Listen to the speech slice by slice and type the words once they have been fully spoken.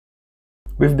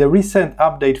With the recent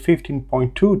update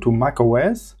 15.2 to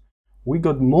macOS, we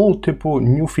got multiple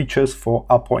new features for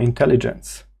Apple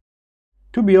Intelligence.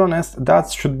 To be honest,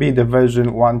 that should be the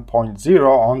version 1.0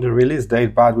 on the release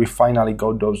date, but we finally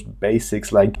got those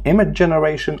basics like image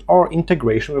generation or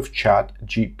integration with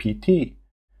ChatGPT.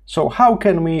 So how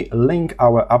can we link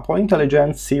our Apple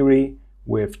Intelligence Siri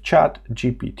with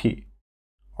ChatGPT?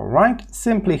 Alright,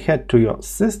 simply head to your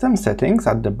system settings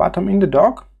at the bottom in the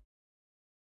dock,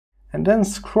 and then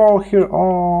scroll here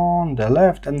on the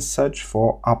left and search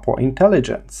for Apple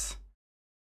Intelligence.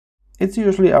 It's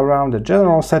usually around the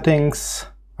general settings,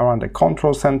 around the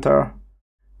control center.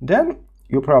 Then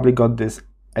you probably got this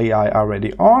AI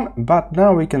already on, but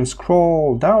now we can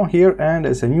scroll down here and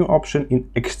there's a new option in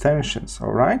extensions,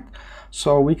 alright?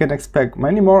 So we can expect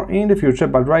many more in the future,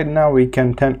 but right now we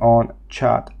can turn on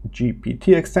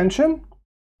ChatGPT extension.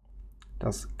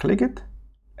 Just click it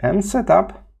and set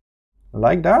up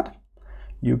like that.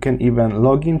 You can even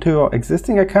log into your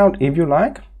existing account if you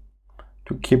like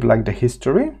to keep like the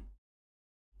history.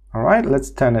 All right, let's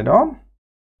turn it on.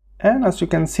 And as you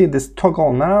can see, this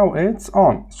toggle now it's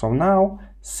on. So now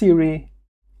Siri,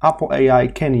 Apple AI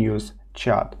can use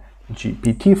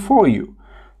ChatGPT for you.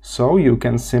 So you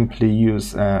can simply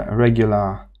use a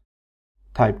regular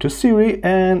type to Siri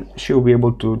and she'll be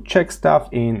able to check stuff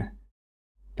in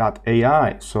that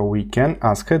AI. So we can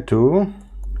ask her to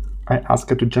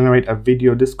generate a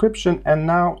video description, and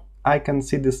now I can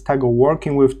see this toggle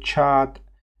working with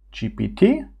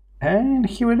ChatGPT. And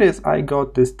here it is. I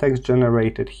got this text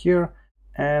generated here,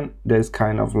 and there's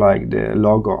kind of like the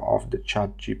logo of the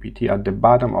ChatGPT at the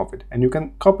bottom of it, and you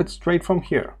can copy it straight from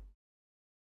here.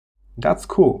 That's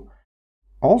cool.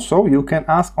 Also, you can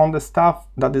ask on the stuff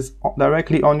that is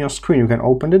directly on your screen. You can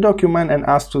open the document and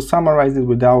ask to summarize it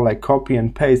without like copy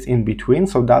and paste in between.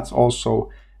 So that's also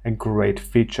a great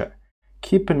feature.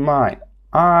 Keep in mind,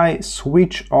 I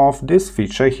switch off this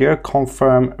feature here,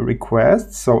 confirm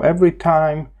requests. So every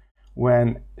time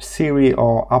when Siri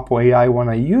or Apple AI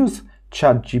want to use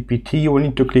ChatGPT, you will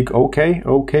need to click OK,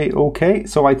 OK, OK.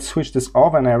 So I switch this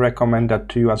off and I recommend that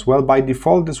to you as well. By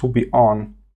default, this will be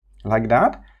on like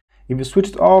that. If you switch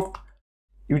it off,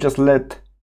 you just let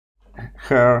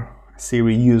her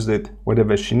Siri use it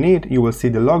whatever she needs. You will see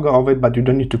the logo of it, but you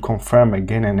don't need to confirm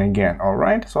again and again. All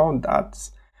right, so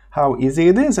that's how easy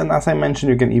it is. And as I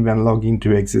mentioned, you can even log into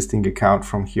your existing account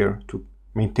from here to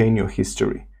maintain your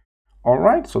history. All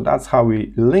right, so that's how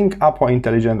we link Apple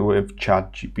Intelligence with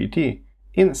ChatGPT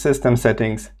in system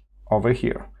settings over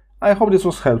here. I hope this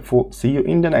was helpful. See you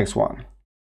in the next one.